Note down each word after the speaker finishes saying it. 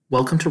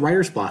Welcome to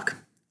Writer's Block,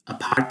 a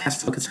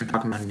podcast focused on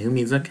talking about new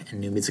music and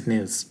new music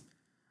news.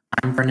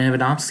 I'm Brendan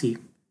Ivanovsky,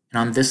 and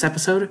on this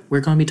episode, we're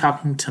going to be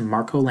talking to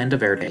Marco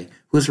Landaverde,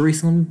 who has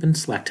recently been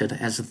selected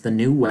as the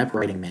new web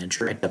writing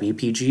manager at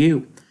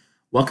WPGU.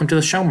 Welcome to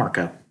the show,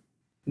 Marco.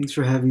 Thanks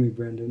for having me,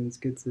 Brendan. It's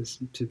good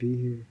to be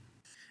here.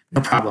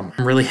 No problem.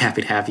 I'm really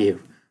happy to have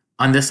you.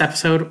 On this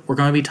episode, we're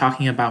going to be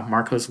talking about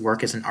Marco's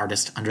work as an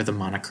artist under the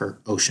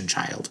moniker Ocean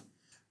Child.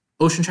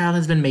 Ocean Child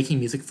has been making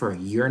music for a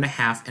year and a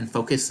half and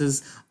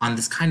focuses on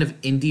this kind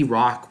of indie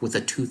rock with a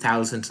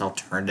 2000s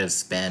alternative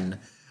spin.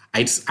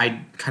 I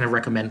kind of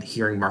recommend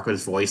hearing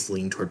Marco's voice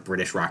lean toward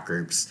British rock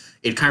groups.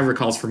 It kind of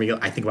recalls for me,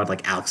 I think about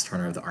like Alex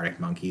Turner of the Arctic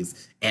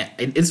Monkeys. And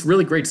it's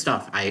really great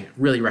stuff. I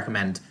really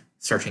recommend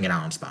searching it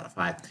out on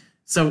Spotify.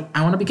 So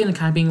I want to begin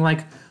kind of being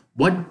like,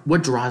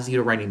 what draws you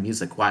to writing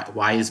music?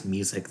 Why is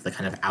music the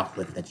kind of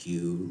outlet that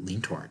you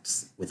lean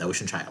towards with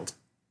Ocean Child?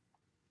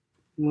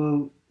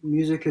 Well,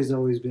 music has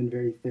always been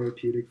very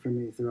therapeutic for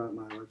me throughout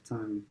my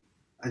lifetime.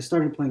 I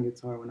started playing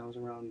guitar when I was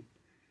around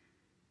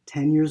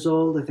 10 years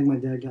old. I think my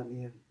dad got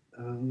me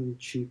a little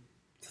cheap,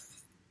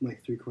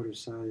 like three-quarter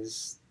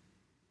size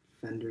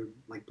Fender,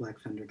 like black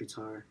Fender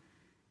guitar.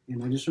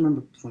 And I just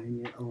remember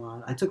playing it a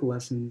lot. I took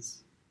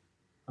lessons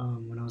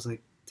when I was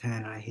like 10,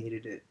 and I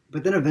hated it.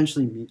 But then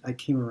eventually I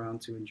came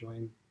around to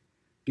enjoying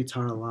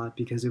guitar a lot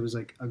because it was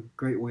like a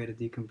great way to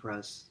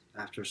decompress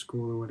after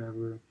school or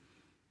whatever.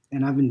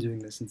 And I've been doing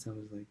this since I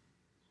was like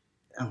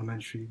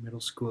elementary,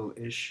 middle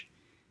school-ish.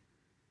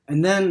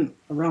 And then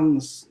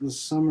around the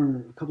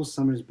summer, a couple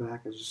summers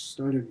back, I just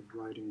started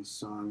writing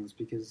songs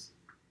because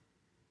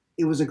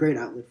it was a great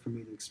outlet for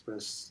me to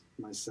express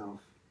myself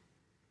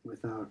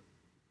without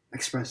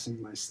expressing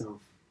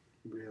myself,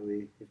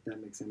 really, if that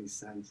makes any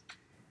sense.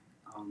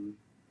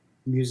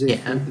 Music,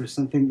 Yeah. there's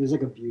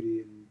like a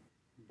beauty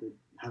in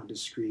how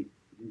discreet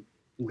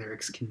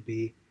lyrics can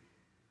be.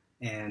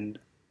 And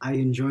I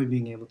enjoy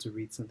being able to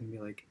read something and be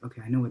like,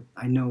 okay,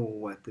 I know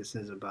what this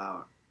is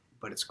about,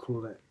 but it's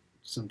cool that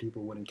some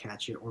people wouldn't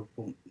catch it or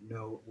won't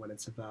know what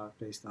it's about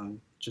based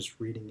on just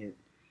reading it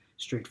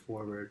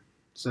straightforward.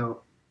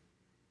 So,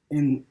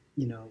 and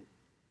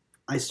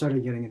I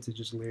started getting into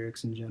just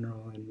lyrics in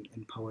general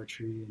and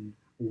poetry, and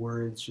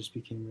words just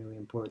became really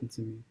important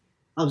to me.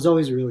 I was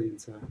always really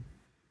into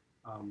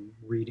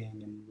reading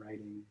and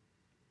writing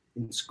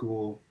in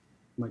school.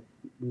 Like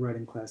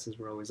writing classes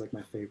were always like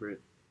my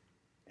favorite.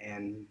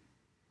 And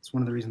it's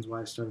one of the reasons why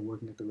I started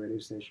working at the radio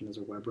station as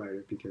a web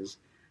writer, because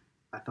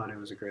I thought it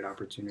was a great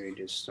opportunity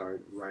to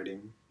start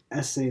writing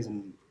essays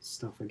and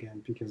stuff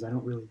again, because I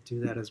don't really do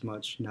that as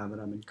much now that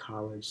I'm in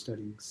college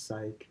studying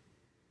psych.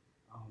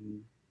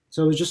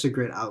 So it was just a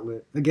great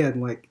outlet. Again,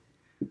 like,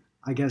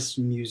 I guess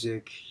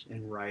music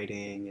and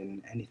writing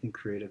and anything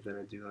creative that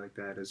I do like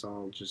that is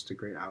all just a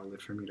great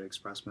outlet for me to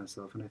express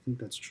myself. And I think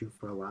that's true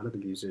for a lot of the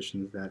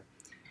musicians that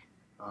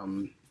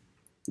um,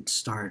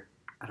 start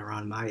at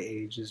around my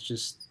age. Is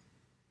just,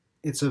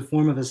 it's a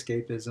form of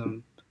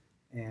escapism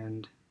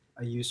and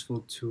a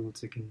useful tool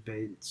to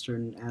convey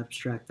certain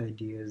abstract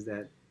ideas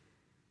that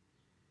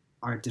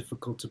are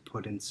difficult to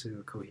put into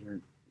a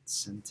coherent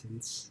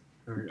sentence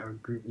or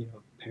group,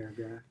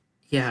 paragraph.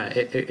 Yeah,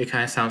 it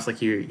kind of sounds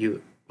like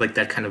you like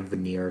that kind of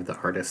veneer of the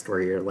artist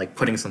where you're like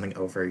putting something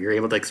over. You're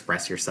able to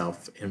express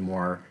yourself in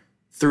more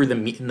through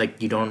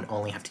like you don't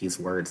only have to use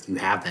words. You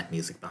have that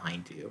music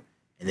behind you,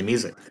 and the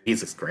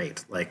music's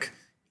great. Like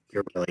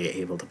you're really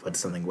able to put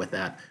something with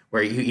that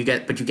where you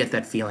get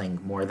that feeling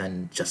more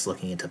than just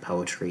looking into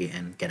poetry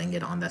and getting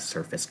it on that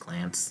surface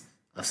glance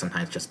of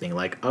sometimes just being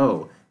like,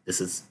 oh, this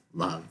is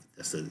love.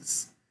 This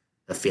is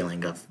the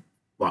feeling of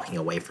walking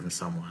away from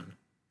someone.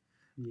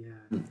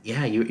 Yeah.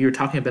 Yeah, you were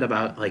talking a bit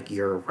about like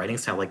your writing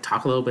style. Like,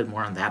 talk a little bit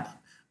more on that.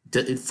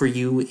 For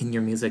you in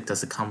your music,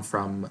 does it come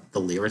from the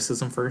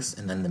lyricism first,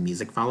 and then the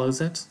music follows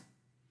it?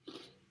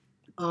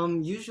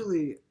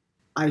 Usually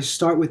I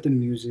start with the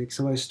music.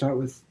 So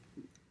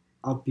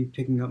I'll be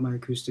picking up my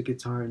acoustic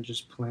guitar and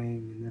just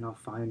playing, and then I'll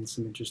find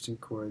some interesting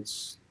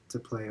chords to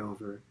play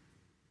over.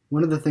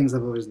 One of the things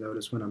I've always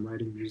noticed when I'm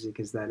writing music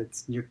is that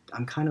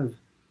I'm kind of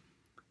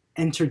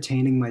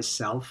entertaining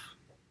myself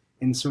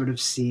and sort of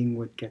seeing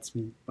what gets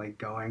me like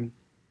going.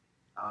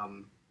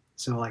 Um,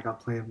 so like I'll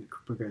play a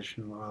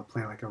progression or I'll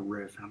play like a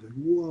riff, and I'm like,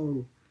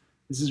 whoa,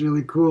 this is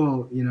really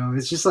cool.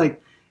 It's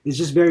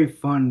just very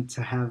fun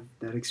to have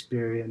that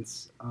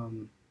experience,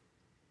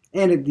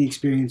 the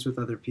experience with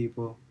other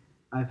people.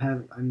 I've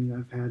had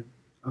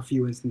a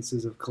few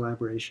instances of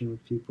collaboration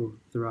with people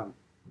throughout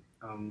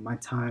my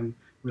time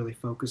really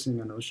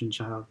focusing on Ocean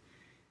Child,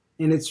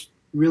 and it's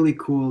really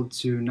cool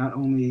to not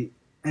only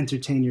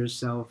entertain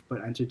yourself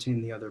but entertain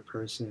the other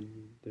person.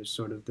 There's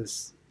sort of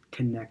this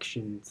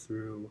connection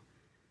through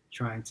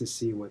trying to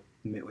see what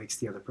makes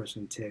the other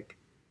person tick.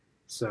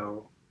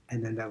 So,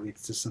 and then that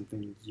leads to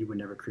something you would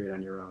never create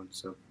on your own.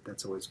 So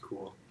that's always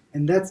cool.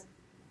 And that's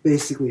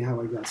basically how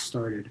I got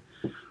started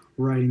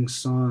writing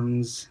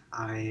songs.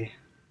 I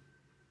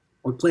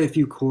would play a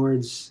few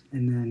chords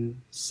and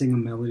then sing a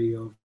melody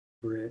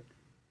over it,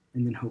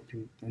 and then hope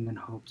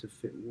to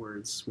fit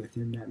words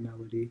within that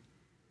melody.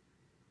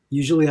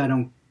 Usually I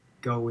don't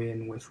go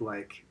in with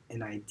like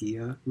an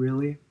idea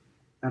really.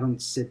 I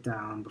don't sit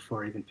down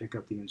before I even pick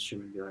up the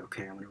instrument and be like,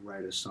 okay, I'm gonna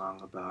write a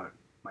song about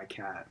my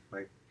cat.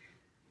 Like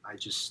I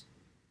just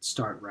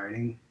start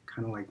writing,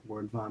 kind of like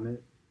word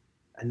vomit,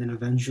 and then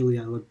eventually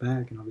I look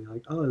back and I'll be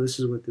like, oh, this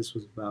is what this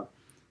was about.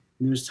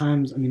 And there's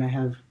times, I mean, I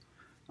have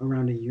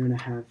around a year and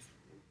a half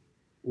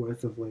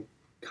worth of like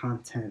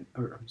content,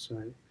 or I'm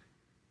sorry,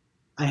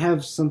 I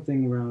have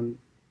something around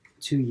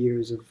 2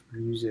 years of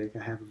music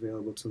I have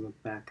available to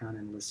look back on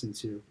and listen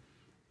to,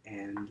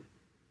 and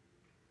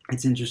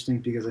it's interesting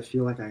because I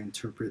feel like I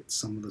interpret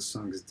some of the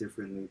songs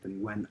differently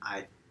than when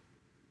I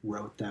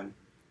wrote them.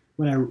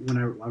 When I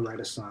write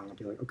a song, I'll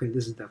be like, okay,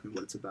 this is definitely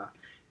what it's about.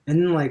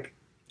 And then like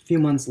a few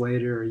months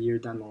later, a year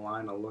down the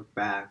line, I'll look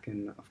back,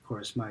 and of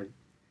course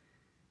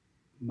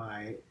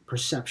my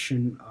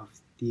perception of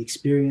the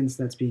experience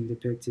that's being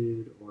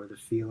depicted or the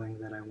feeling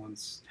that I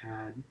once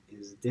had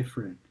is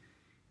different.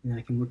 And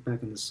I can look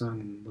back on the song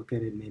and look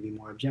at it maybe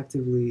more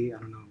objectively. I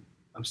don't know.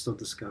 I'm still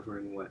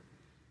discovering what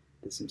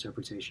this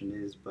interpretation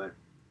is, but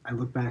I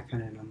look back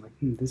on it and I'm like,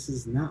 this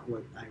is not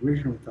what I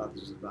originally thought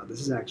this was about.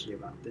 This is actually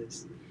about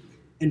this.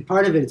 And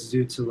part of it is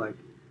due to like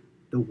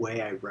the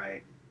way I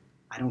write.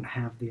 I don't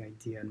have the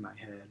idea in my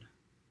head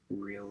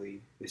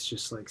really. It's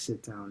just like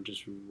sit down,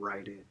 just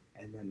write it,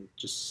 and then it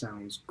just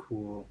sounds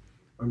cool.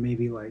 Or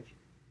maybe like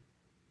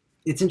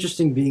it's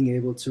interesting being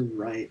able to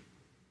write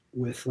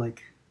with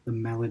like the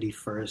melody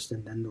first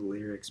and then the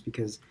lyrics,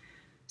 because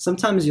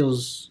sometimes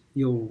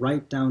you'll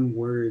write down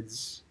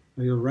words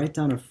or you'll write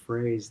down a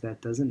phrase that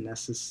doesn't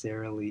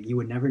necessarily you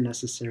would never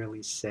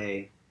necessarily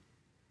say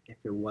if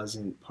it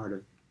wasn't part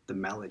of the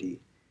melody.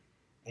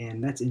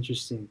 And that's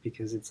interesting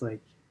because it's like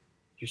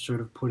you're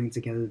sort of putting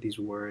together these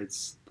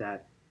words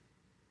that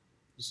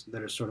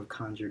are sort of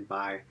conjured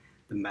by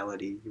the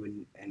melody.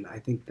 And I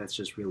think that's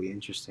just really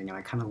interesting. And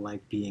I kind of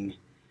like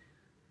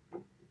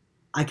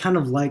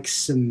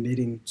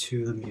submitting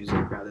to the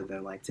music rather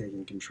than like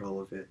taking control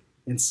of it.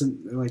 And some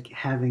like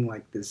having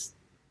like this,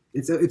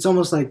 it's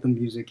almost like the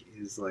music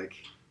is like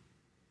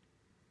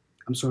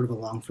I'm sort of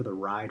along for the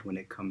ride when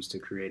it comes to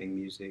creating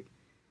music,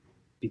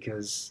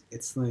 because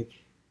it's like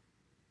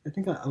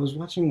I was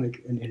watching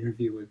like an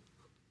interview with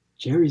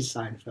Jerry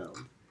Seinfeld,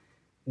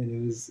 and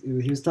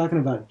he was talking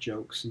about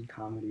jokes and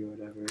comedy or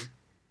whatever.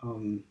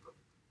 And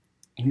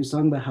he was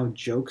talking about how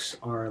jokes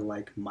are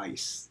like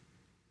mice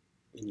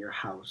in your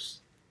house,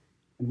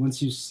 and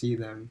once you see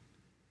them,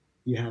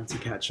 you have to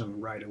catch them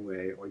right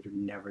away, or you're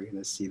never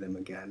gonna see them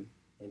again,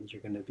 and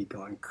you're gonna be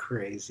going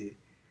crazy.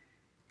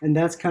 And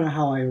that's kind of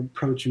how I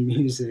approach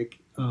music.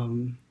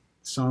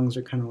 Songs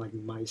are kind of like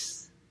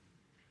mice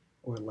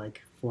or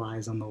like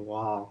flies on the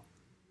wall.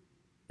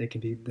 They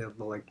can be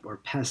like or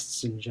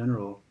pests in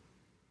general,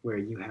 where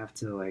you have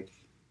to like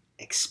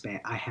expand.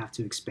 I have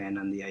to expand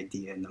on the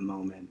idea in the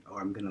moment, or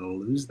I'm gonna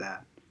lose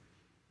that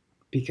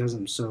because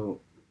I'm so.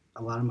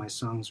 A lot of my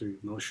songs are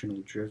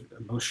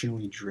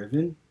emotionally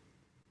driven.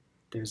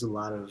 There's a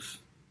lot of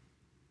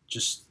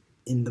just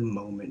in the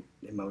moment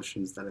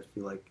emotions that I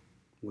feel like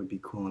would be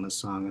cool in a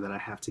song or that I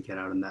have to get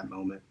out in that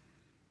moment.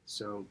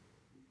 So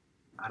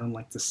I don't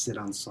like to sit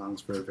on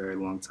songs for a very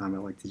long time. I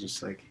like to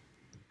just like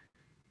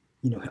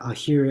I'll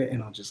hear it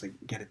and I'll just like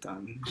get it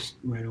done just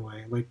right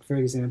away. Like for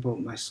example,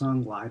 my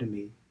song "Lie to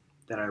Me"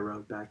 that I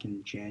wrote back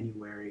in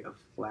January of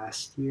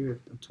last year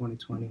of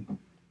 2020,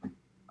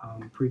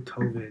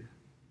 pre-COVID.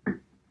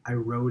 I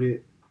wrote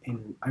it,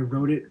 and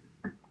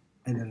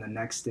then the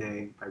next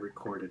day I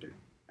recorded it,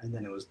 and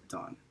then it was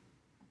done,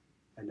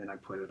 and then I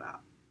put it out.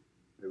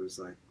 It was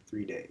like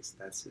 3 days.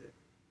 That's it.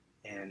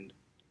 And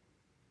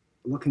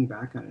looking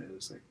back on it, it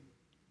was like,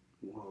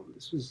 whoa,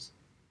 this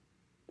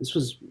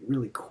was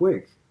really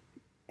quick.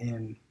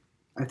 And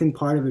I think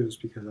part of it was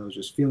because I was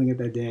just feeling it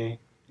that day,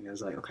 and I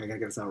was like, okay, I gotta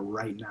get this out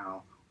right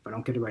now. If I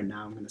don't get it right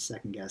now, I'm gonna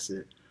second guess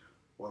it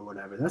or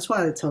whatever. That's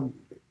why I tell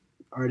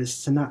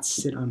artists to not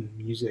sit on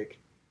music,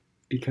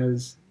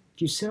 because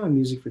if you sit on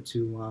music for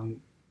too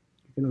long,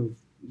 you're gonna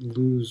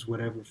lose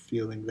whatever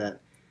feeling that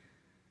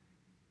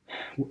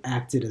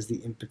acted as the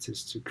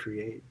impetus to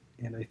create.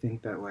 And I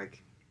think that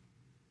like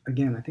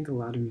again, I think a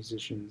lot of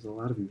musicians, a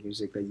lot of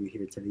music that you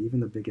hear today, even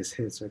the biggest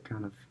hits, are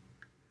kind of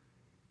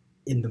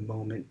in the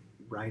moment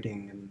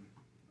writing, and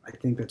I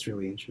think that's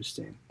really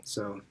interesting.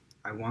 So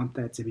I want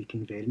that to be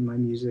conveyed in my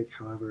music.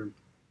 However,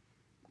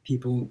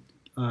 people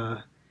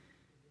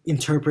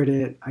interpret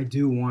it. I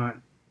do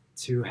want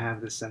to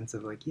have the sense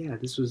of like, yeah,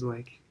 this was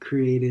like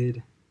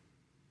created.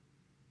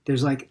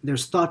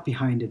 There's thought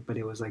behind it, but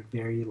it was like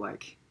very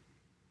like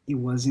it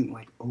wasn't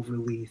like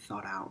overly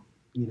thought out.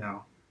 You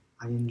know,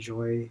 I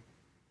enjoy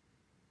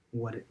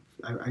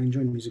I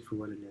enjoy music for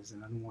what it is,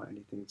 and I don't want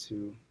anything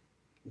too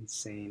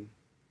insane.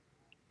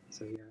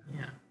 So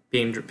yeah.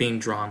 Yeah, being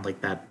drawn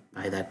like that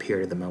by that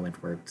period of the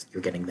moment where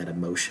you're getting that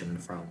emotion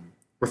from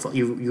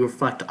you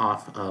reflect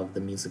off of the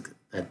music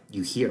that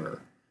you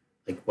hear,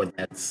 like what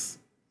that's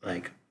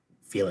like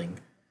feeling.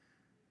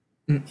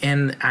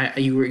 And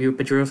but you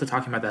were also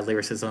talking about that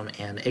lyricism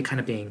and it kind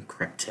of being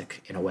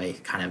cryptic in a way,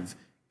 kind of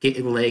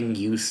letting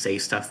you say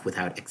stuff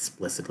without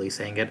explicitly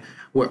saying it.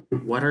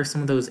 What are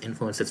some of those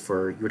influences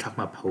for you were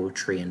talking about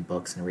poetry and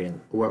books and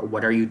reading?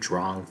 What are you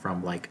drawing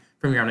from, like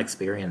from your own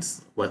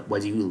experience? What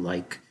do you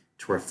like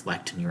to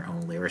reflect in your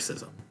own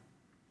lyricism?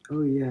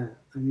 Oh yeah,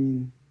 I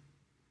mean,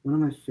 one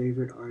of my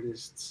favorite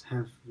artists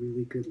have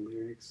really good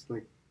lyrics,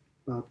 like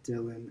Bob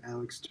Dylan,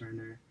 Alex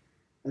Turner.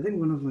 I think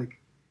one of like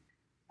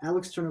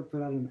Alex Turner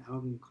put out an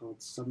album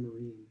called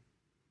Submarine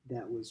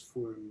that was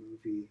for a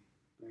movie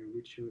by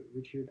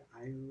Richard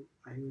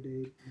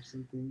Iodade or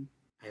something.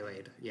 I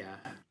laid, yeah.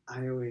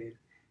 Iodade,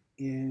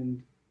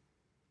 and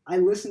I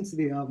listened to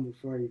the album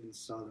before I even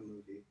saw the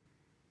movie,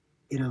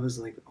 and I was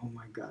like, oh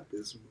my god,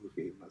 this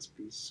movie must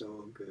be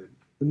so good.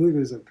 The movie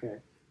was okay,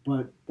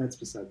 but that's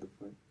beside the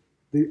point.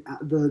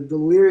 The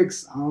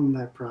lyrics on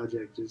that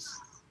project just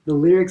the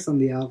lyrics on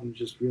the album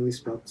just really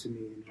spoke to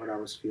me and what I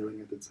was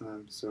feeling at the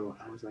time. So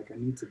I was like, I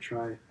need to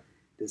try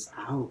this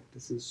out.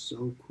 This is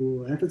so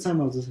cool. At the time,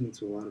 I was listening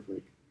to a lot of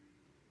like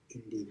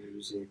indie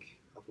music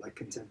of like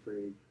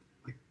contemporary,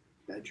 like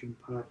bedroom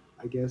pop,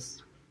 I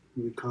guess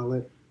you would call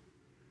it.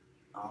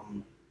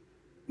 Um,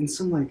 and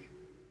some like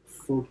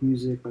folk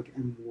music like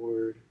M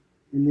Ward,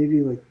 and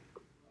maybe like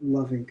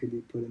Loving could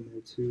be put in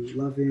there too.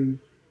 Loving,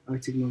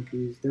 Arctic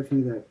Monkeys,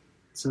 definitely that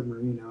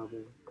Submarine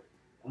album.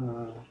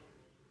 Uh,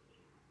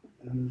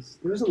 and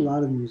there was a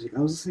lot of music.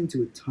 I was listening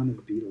to a ton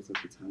of Beatles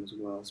at the time as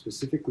well,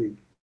 specifically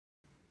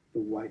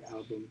the White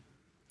Album,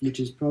 which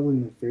is probably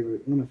one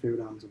of my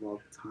favorite albums of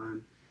all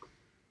time.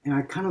 And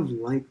I kind of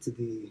liked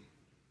the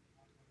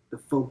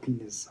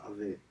folkiness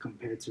of it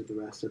compared to the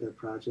rest of their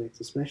projects,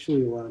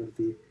 especially a lot of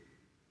the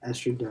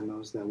extra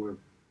demos that were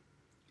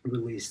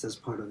released as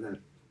part of that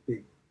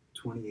big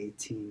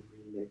 2018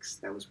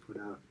 remix that was put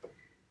out.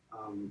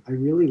 I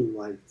really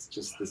liked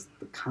just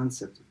the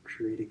concept of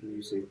creating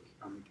music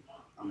on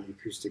the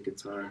acoustic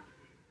guitar.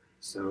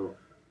 So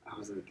I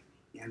was like,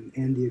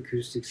 and the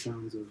acoustic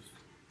sounds of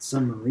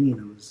Submarine,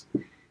 I was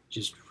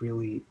just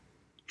really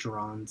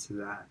drawn to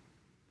that.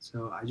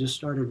 So I just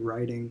started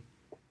writing,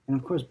 and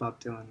of course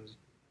Bob Dylan was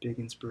a big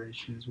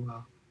inspiration as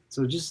well.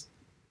 So just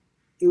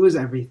it was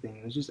everything.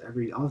 It was just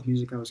all the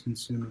music I was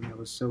consuming. I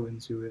was so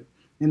into it,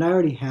 and I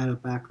already had a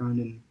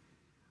background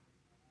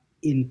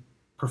in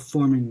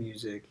performing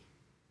music,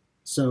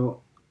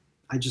 so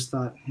I just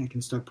thought, hey, I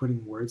can start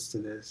putting words to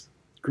this.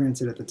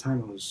 Granted, at the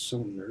time I was so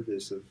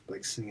nervous of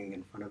like singing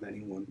in front of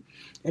anyone,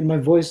 and my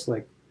voice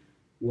like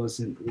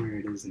wasn't where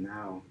it is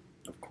now,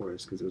 of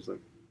course, because it was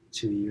like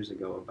 2 years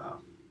ago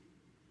about.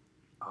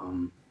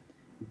 Um,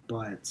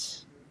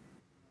 but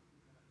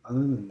other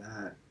than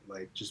that,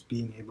 like just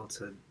being able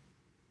to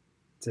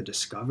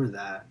discover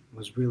that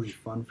was really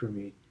fun for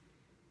me.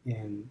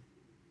 And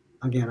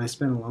again, I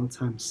spent a long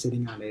time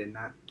sitting on it and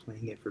not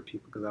playing it for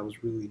people because I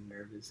was really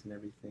nervous and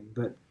everything.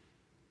 But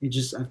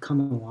I've come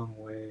a long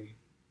way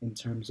in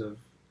terms of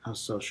how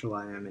social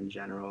I am in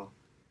general,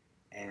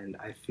 and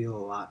I feel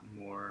a lot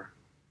more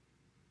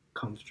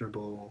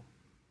comfortable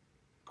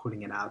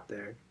putting it out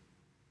there.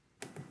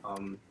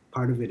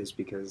 Part of it is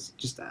because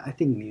just I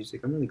think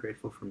music. I'm really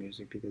grateful for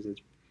music because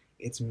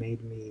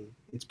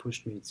it's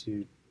pushed me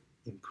to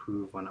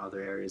improve on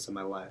other areas of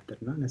my life that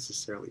are not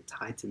necessarily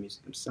tied to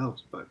music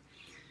themselves, but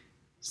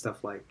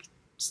stuff like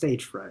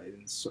stage fright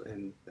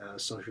and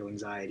social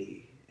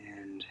anxiety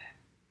and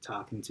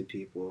talking to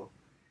people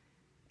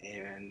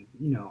and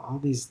all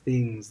these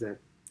things that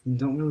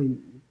don't really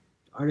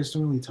artists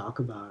don't really talk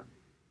about,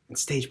 and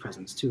stage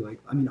presence too. Like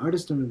I mean,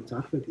 artists don't really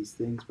talk about these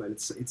things, but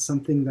it's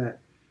something that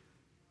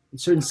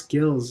certain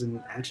skills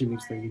and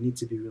attributes that you need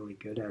to be really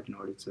good at in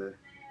order to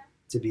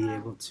be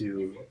able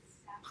to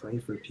play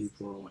for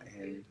people.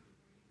 And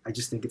I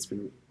just think it's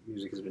been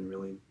music has been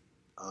really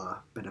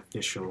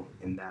beneficial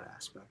in that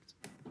aspect.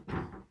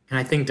 And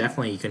I think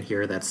definitely you can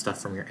hear that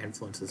stuff from your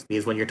influences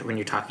because when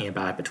you're talking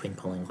about between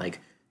pulling like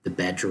the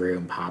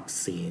bedroom pop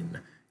scene,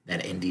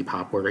 that indie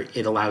pop where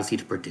it allows you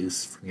to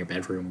produce from your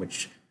bedroom,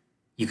 which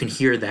you can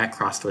hear that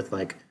crossed with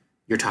like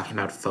you're talking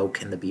about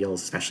folk and the Beatles,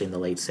 especially in the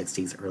late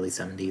 '60s, early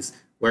 '70s,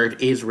 where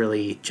it is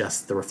really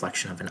just the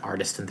reflection of an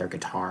artist and their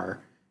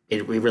guitar.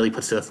 It really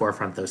puts to the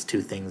forefront those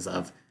two things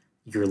of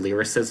your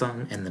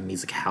lyricism and the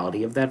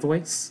musicality of that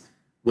voice,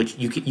 which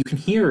you can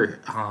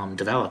hear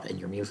develop in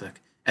your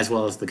music, as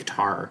well as the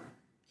guitar,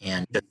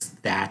 and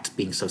just that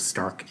being so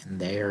stark in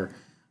there.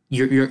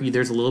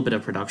 There's a little bit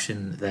of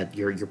production that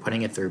you're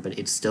putting it through, but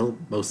it's still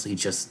mostly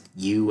just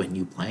you and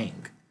you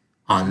playing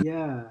on.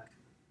 Yeah,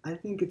 I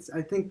think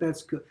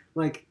that's good.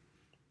 Like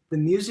the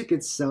music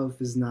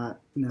itself is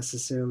not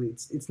necessarily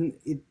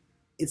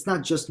it's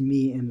not just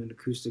me and an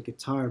acoustic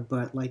guitar,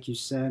 but like you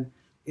said,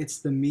 it's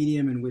the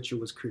medium in which it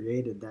was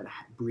created that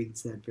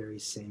breeds that very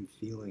same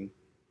feeling.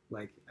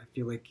 Like I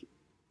feel like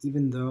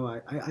even though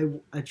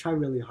I try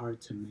really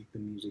hard to make the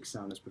music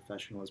sound as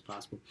professional as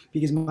possible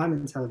because my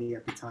mentality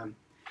at the time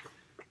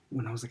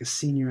when I was like a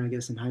senior, I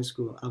guess, in high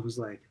school, I was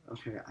like,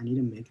 okay, I need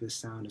to make this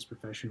sound as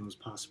professional as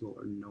possible,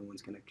 or no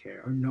one's gonna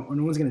care, or no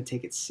one's gonna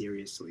take it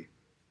seriously.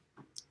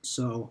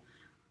 So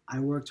I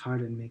worked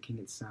hard in making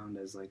it sound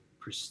as like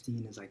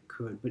pristine as I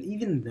could. But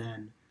even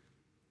then,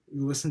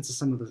 you listen to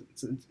some of the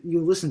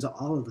you listen to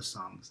all of the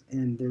songs,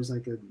 and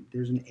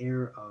there's an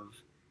air of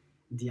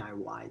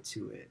DIY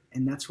to it,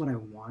 and that's what I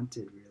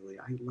wanted. Really,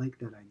 I like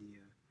that idea.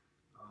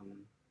 Um,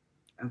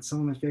 and some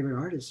of my favorite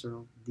artists are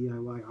all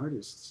DIY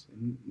artists,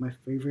 and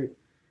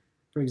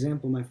for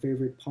example, my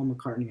favorite Paul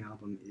McCartney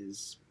album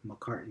is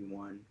McCartney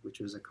One, which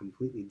was a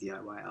completely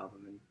DIY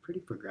album and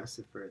pretty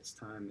progressive for its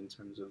time in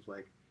terms of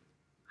like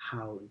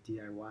how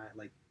DIY,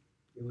 like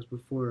it was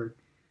before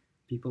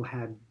people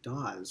had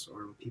DAWs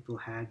or people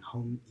had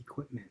home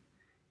equipment,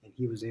 and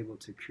he was able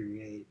to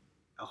create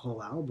a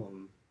whole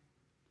album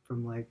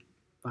from like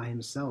by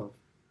himself,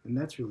 and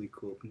that's really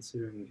cool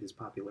considering his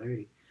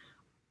popularity.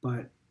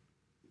 But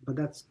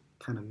that's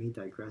kind of me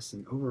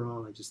digressing.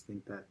 Overall, I just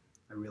think that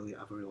I've really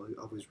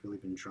always really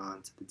been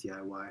drawn to the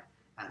DIY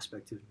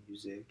aspect of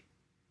music,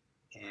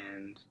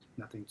 and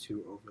nothing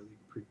too overly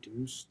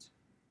produced.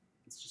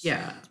 It's just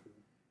something Yeah, that's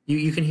really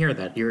you can hear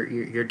that.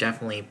 You're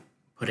definitely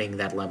putting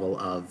that level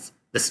of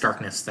the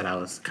starkness that I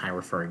was kind of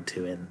referring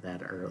to in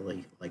that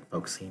early like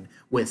folk scene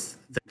with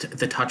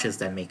the touches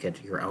that make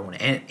it your own,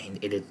 and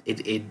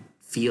it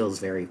feels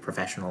very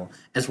professional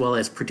as well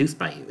as produced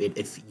by you.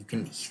 If you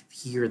can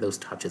hear those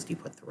touches you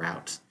put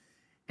throughout,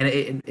 and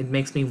it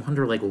makes me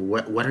wonder like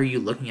what are you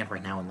looking at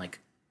right now in like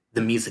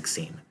the music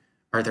scene?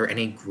 Are there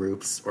any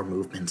groups or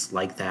movements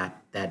like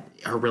that that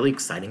are really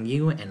exciting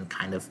you and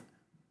kind of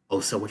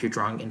also what you're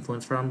drawing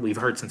influence from? We've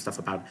heard some stuff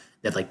about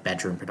that like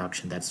bedroom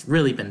production that's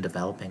really been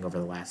developing over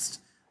the last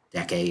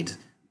decade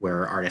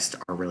where artists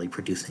are really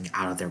producing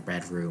out of their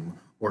bedroom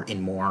or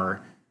in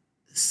more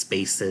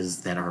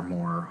spaces that are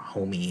more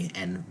homey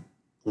and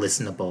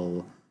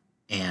listenable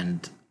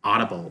and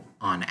audible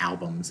on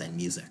albums and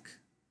music.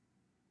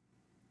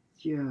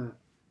 yeah.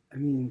 I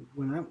mean,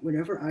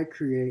 whenever I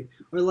create,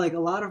 or like a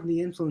lot of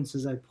the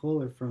influences I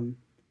pull are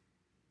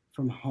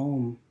from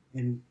home,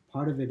 and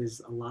part of it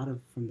is a lot of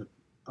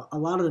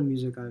the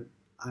music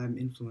I'm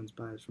influenced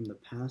by is from the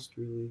past.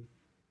 Really,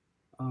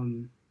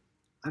 um,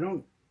 I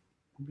don't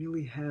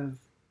really have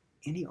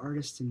any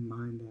artist in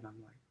mind that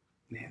I'm like,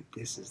 man,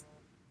 this is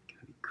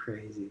gonna be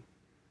crazy.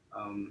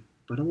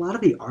 But a lot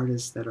of the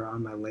artists that are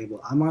on my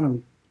label, I'm on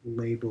a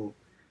label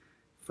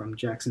from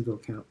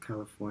Jacksonville,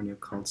 California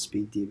called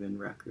Speed Demon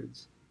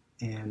Records,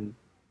 and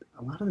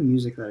a lot of the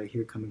music that I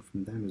hear coming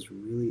from them is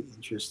really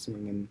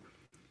interesting, and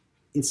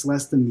it's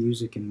less the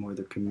music and more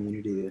the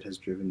community that has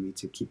driven me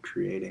to keep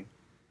creating.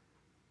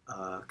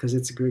 Because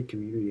it's a great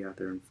community out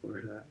there in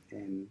Florida,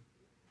 and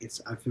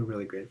it's I feel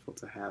really grateful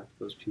to have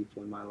those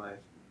people in my life,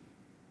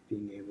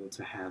 being able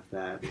to have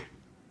that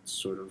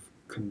sort of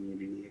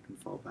community I can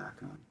fall back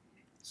on.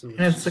 So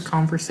And it's it's a just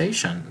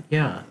conversation.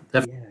 Yeah,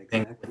 yeah, definitely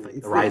think with exactly.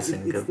 like the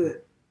rising of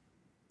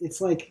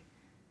It's like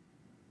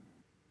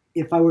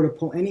if I were to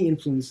pull any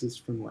influences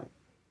from like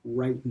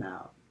right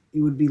now,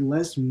 it would be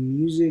less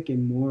music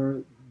and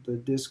more the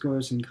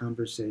discourse and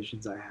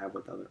conversations I have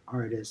with other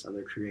artists,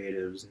 other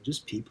creatives, and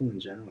just people in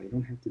general. You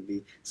don't have to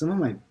be. Some of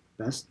my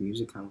best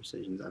music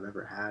conversations I've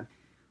ever had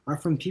are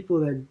from people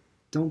that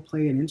don't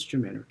play an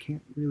instrument or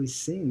can't really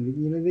sing.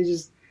 You know, they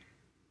just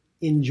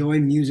enjoy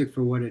music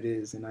for what it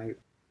is, and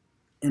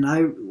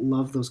I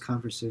love those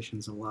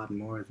conversations a lot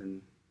more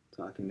than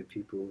talking to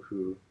people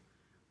who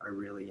are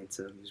really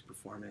into music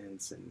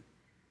performance and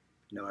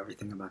know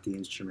everything about the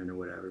instrument or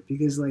whatever.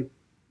 Because like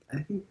I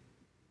think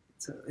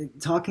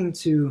talking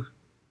to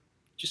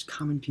just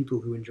common people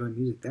who enjoy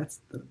music,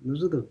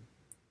 those are the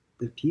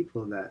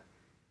people that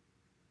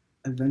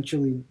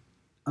eventually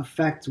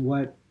affect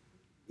what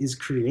is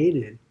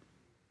created,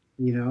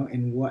 you know,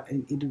 and what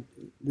and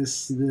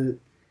this the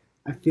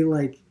I feel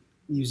like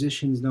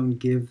musicians don't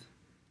give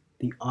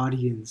the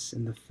audience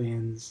and the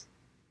fans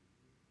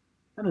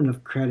not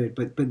enough credit,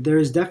 but there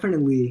is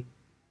definitely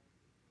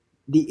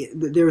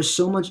there is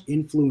so much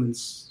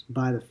influence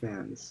by the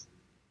fans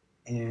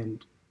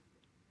and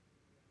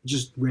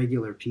just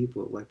regular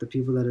people. Like the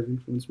people that have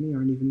influenced me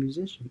aren't even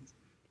musicians.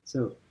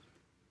 So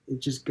it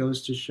just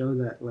goes to show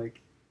that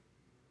like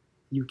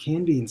you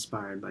can be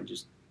inspired by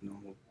just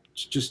normal,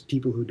 just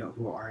people who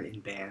aren't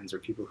in bands or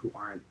people who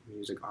aren't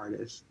music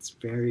artists. It's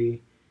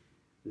very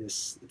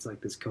it's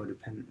like this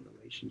codependent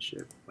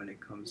relationship when it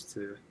comes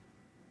to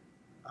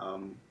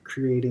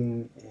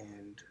creating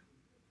and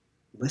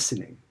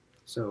listening.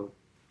 So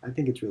I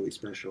think it's really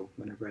special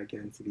whenever I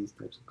get into these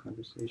types of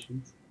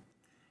conversations.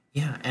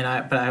 yeah, and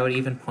I would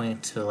even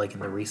point to like in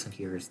the recent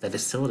years that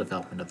is still a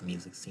development of the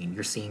music scene.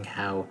 You're seeing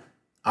how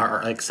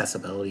our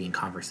accessibility and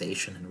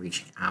conversation and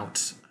reaching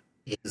out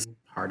is Mm-hmm.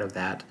 part of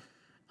that.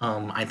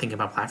 I think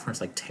about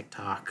platforms like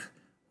TikTok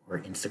or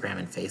Instagram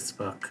and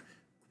Facebook,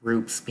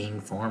 groups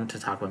being formed to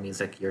talk about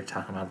music. You're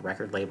talking about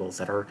record labels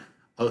that are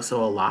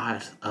also a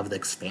lot of the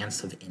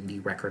expanse of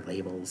indie record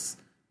labels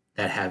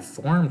that have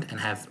formed and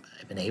have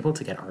been able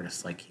to get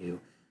artists like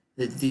you.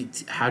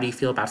 How do you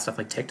feel about stuff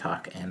like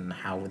TikTok and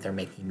how they're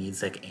making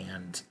music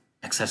and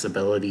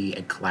accessibility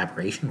and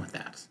collaboration with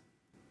that?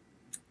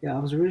 Yeah, I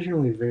was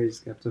originally very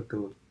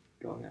skeptical of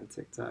going on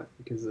TikTok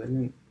because I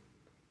didn't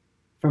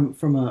from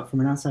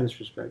an outsider's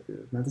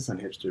perspective, not to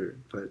sound hipster,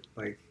 but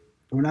like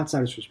from an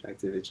outsider's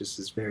perspective, it just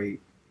is it's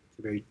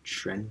a very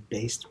trend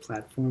based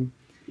platform.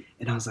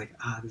 And I was like,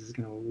 this is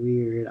kind of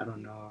weird. I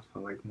don't know if I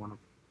like want to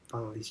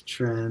follow these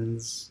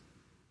trends.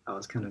 I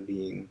was kind of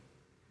being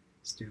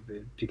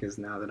stupid because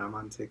now that I'm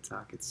on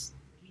TikTok,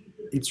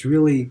 it's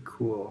really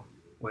cool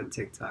what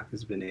TikTok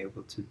has been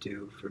able to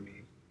do for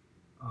me.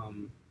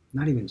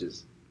 Not even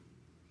just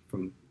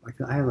from like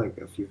I have like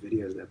a few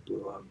videos that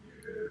blew up,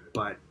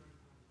 but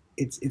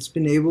it's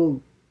been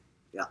able.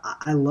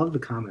 I love the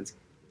comments.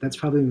 That's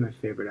probably my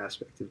favorite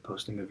aspect of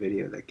posting a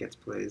video that gets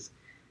plays.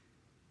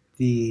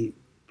 The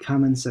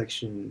comment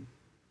section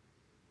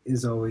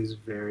is always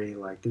very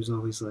like there's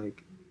always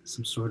like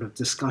some sort of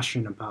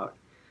discussion about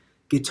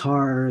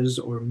guitars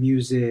or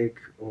music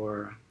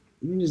or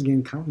even just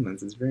getting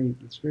compliments. It's very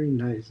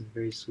nice and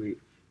very sweet.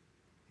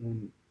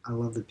 And I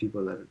love the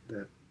people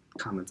that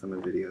comment on my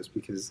videos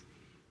because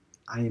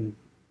I am,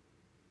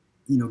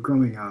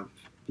 growing up,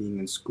 being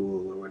in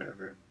school or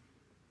whatever,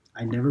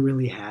 I never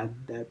really had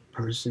that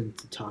person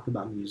to talk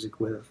about music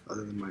with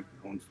other than my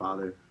own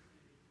father,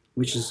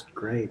 which is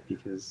great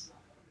because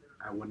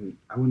I wouldn't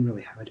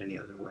really have it any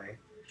other way.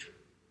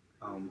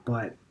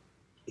 But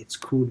it's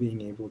cool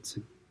being able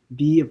to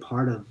be a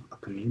part of a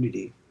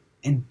community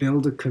and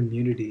build a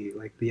community.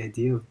 Like the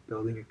idea of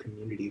building a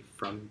community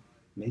from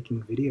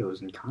making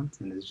videos and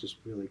content is just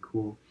really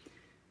cool.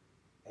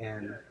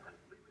 And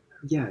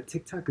yeah,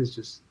 TikTok is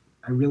just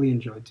I really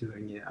enjoy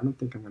doing it. I don't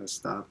think I'm gonna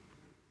stop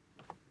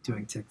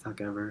doing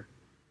TikTok ever.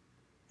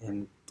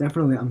 And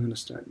definitely I'm gonna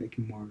start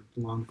making more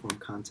long form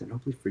content,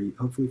 hopefully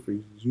for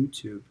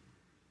YouTube,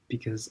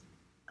 because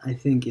I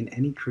think in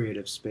any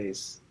creative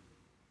space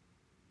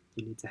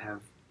you need to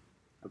have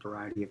a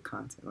variety of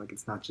content. Like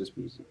it's not just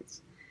music;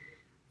 it's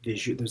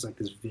visual. There's like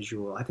this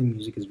visual. I think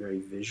music is very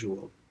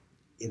visual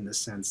in the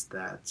sense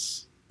that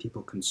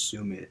people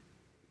consume it,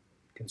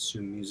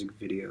 consume music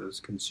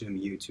videos, consume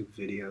YouTube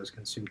videos,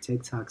 consume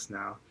TikToks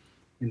now,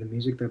 and the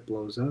music that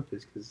blows up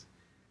is because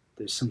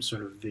there's some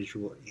sort of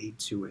visual aid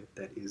to it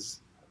that is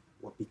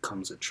what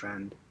becomes a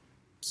trend.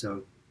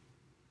 So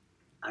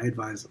I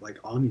advise like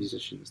all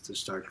musicians to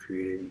start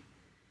creating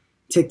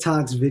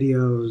TikToks,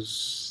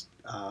 videos,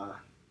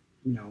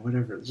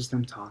 whatever, just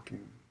them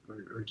talking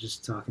or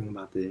just talking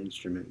about the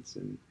instruments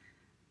and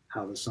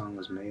how the song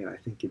was made. I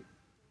think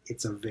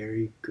it's a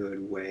very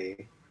good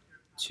way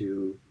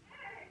to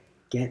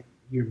get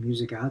your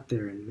music out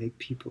there and make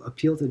people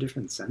appeal to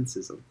different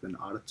senses of than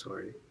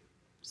auditory.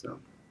 So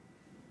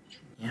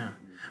Yeah.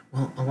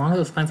 Well, along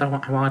those lines, I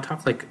want to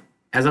talk like,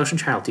 as Ocean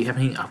Child, do you have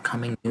any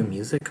upcoming new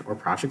music or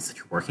projects that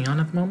you're working on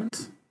at the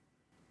moment?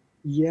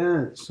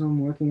 yeah, so I'm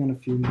working on a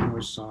few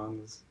more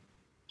songs.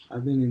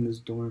 I've been in this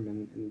dorm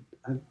and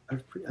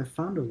I've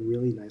found a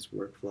really nice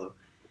workflow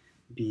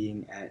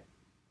being at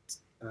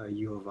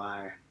U of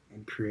I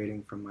and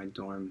creating from my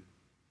dorm.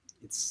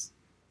 It's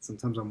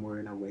sometimes I'm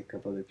worried I wake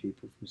up other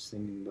people from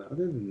singing, but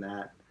other than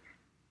that,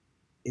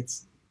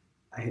 it's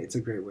it's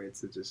a great way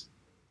to just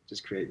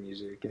create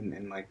music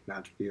and like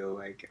not feel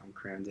like I'm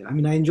crammed in. I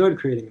mean, I enjoyed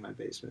creating in my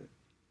basement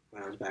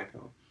when I was back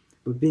home,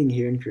 but being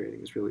here and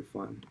creating is really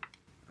fun.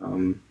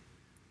 Um,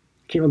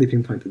 can't really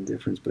pinpoint the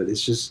difference, but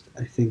it's just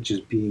I think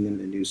just being in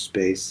a new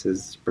space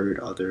has spurred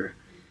other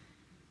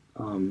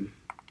um,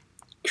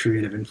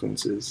 creative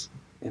influences,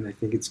 and I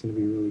think it's going to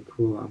be really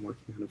cool. I'm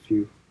working on a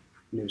few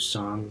new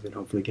songs and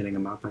hopefully getting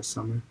them out by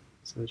summer,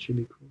 so it should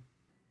be cool.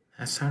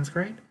 That sounds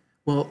great.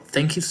 Well,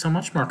 thank you so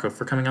much, Marco,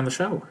 for coming on the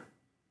show.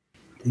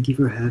 Thank you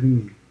for having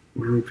me. I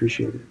really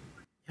appreciate it.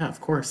 Yeah,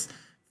 of course.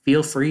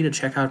 Feel free to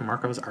check out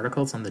Marco's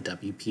articles on the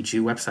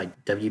WPGU website,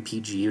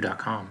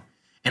 WPGU.com.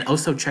 And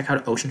also check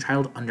out Ocean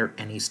Child under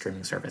any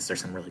streaming service.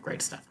 There's some really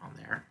great stuff on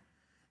there.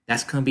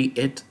 That's going to be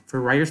it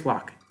for Writer's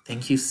Block.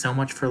 Thank you so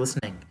much for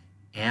listening.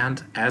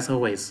 And as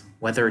always,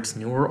 whether it's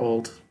new or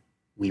old,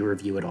 we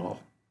review it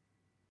all.